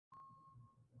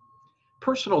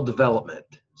Personal development,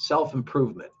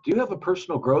 self-improvement. Do you have a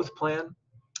personal growth plan?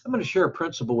 I'm going to share a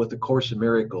principle with the Course in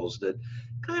Miracles that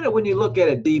kind of, when you look at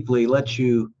it deeply, lets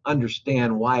you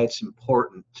understand why it's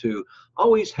important to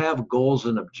always have goals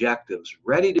and objectives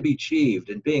ready to be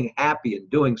achieved and being happy in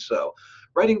doing so.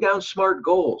 Writing down SMART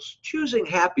goals, choosing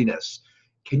happiness.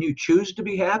 Can you choose to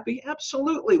be happy?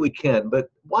 Absolutely we can,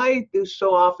 but why do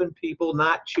so often people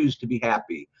not choose to be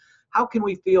happy? How can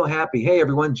we feel happy? Hey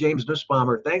everyone, James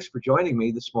Nussbaumer. Thanks for joining me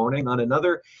this morning on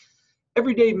another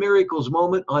Everyday Miracles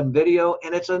moment on video,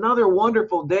 and it's another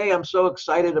wonderful day. I'm so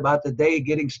excited about the day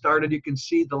getting started. You can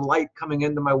see the light coming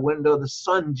into my window. The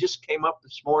sun just came up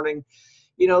this morning.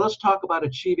 You know, let's talk about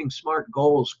achieving SMART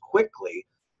goals quickly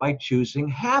by choosing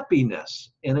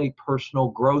happiness in a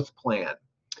personal growth plan.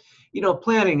 You know,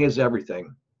 planning is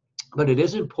everything, but it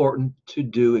is important to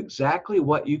do exactly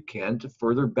what you can to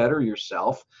further better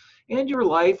yourself and your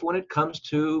life when it comes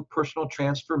to personal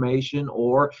transformation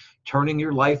or turning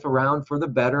your life around for the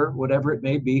better, whatever it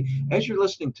may be. As you're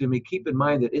listening to me, keep in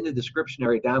mind that in the description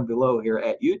area down below here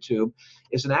at YouTube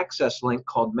is an access link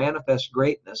called Manifest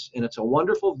Greatness, and it's a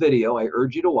wonderful video I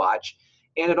urge you to watch,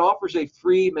 and it offers a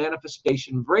free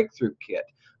manifestation breakthrough kit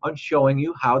on showing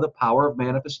you how the power of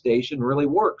manifestation really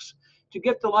works to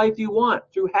get the life you want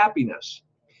through happiness.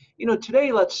 You know,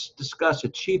 today let's discuss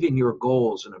achieving your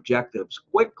goals and objectives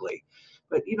quickly.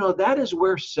 But, you know, that is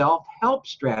where self-help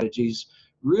strategies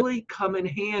really come in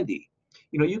handy.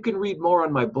 You know, you can read more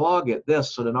on my blog at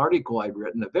this, on an article I've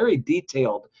written, a very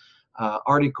detailed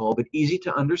article, but easy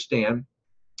to understand.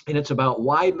 And it's about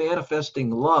why manifesting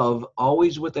love,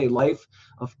 always with a life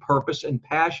of purpose and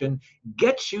passion,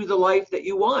 gets you the life that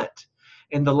you want.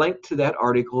 And the link to that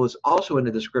article is also in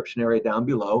the description area down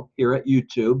below here at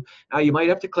YouTube. Now, you might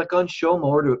have to click on Show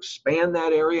More to expand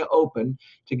that area open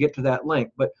to get to that link.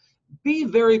 But be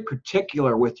very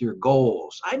particular with your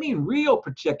goals. I mean, real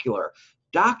particular.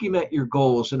 Document your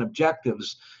goals and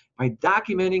objectives. By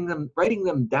documenting them, writing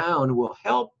them down will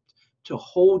help to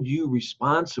hold you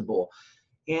responsible.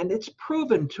 And it's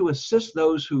proven to assist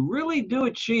those who really do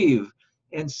achieve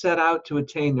and set out to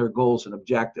attain their goals and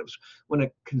objectives. When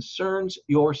it concerns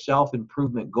your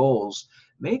self-improvement goals,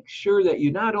 make sure that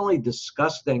you not only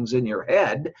discuss things in your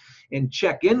head and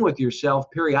check in with yourself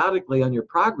periodically on your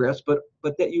progress, but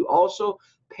that you also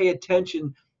pay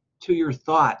attention to your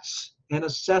thoughts and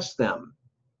assess them.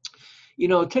 You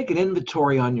know, take an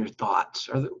inventory on your thoughts.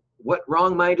 What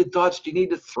wrong-minded thoughts do you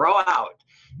need to throw out?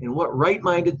 And what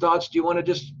right-minded thoughts do you want to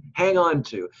just hang on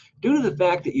to? Due to the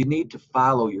fact that you need to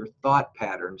follow your thought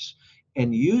patterns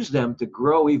and use them to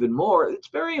grow even more, it's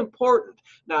very important.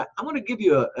 Now, I'm going to give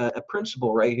you a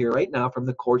principle right here, right now, from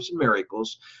the Course in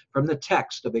Miracles, from the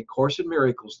text of A Course in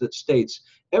Miracles that states,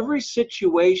 every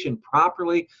situation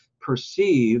properly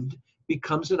perceived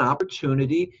becomes an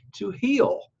opportunity to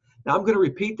heal. Now, I'm going to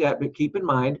repeat that, but keep in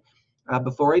mind,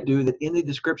 before I do, that in the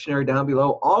description area down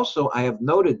below, also I have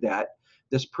noted that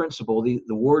this principle, the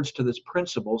words to this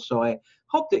principle. So I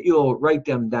hope that you'll write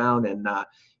them down and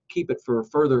keep it for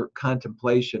further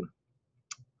contemplation.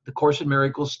 The Course in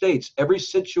Miracles states, every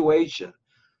situation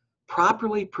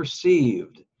properly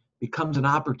perceived becomes an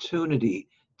opportunity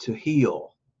to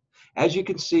heal. As you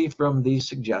can see from these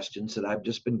suggestions that I've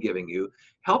just been giving you,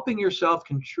 helping yourself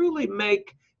can truly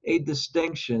make a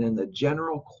distinction in the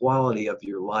general quality of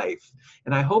your life.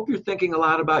 And I hope you're thinking a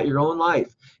lot about your own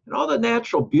life and all the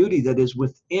natural beauty that is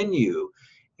within you,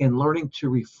 and learning to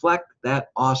reflect that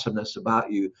awesomeness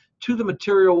about you to the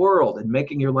material world and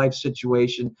making your life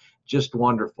situation just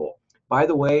wonderful. By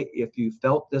the way, if you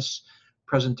felt this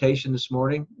presentation this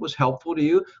morning was helpful to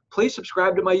you, please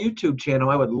subscribe to my YouTube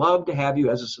channel. I would love to have you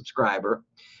as a subscriber.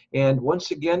 And once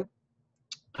again,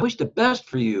 I wish the best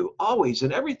for you always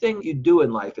in everything you do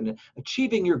in life, and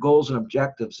achieving your goals and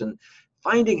objectives and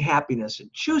finding happiness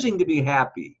and choosing to be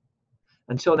happy.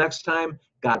 Until next time,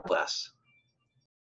 God bless.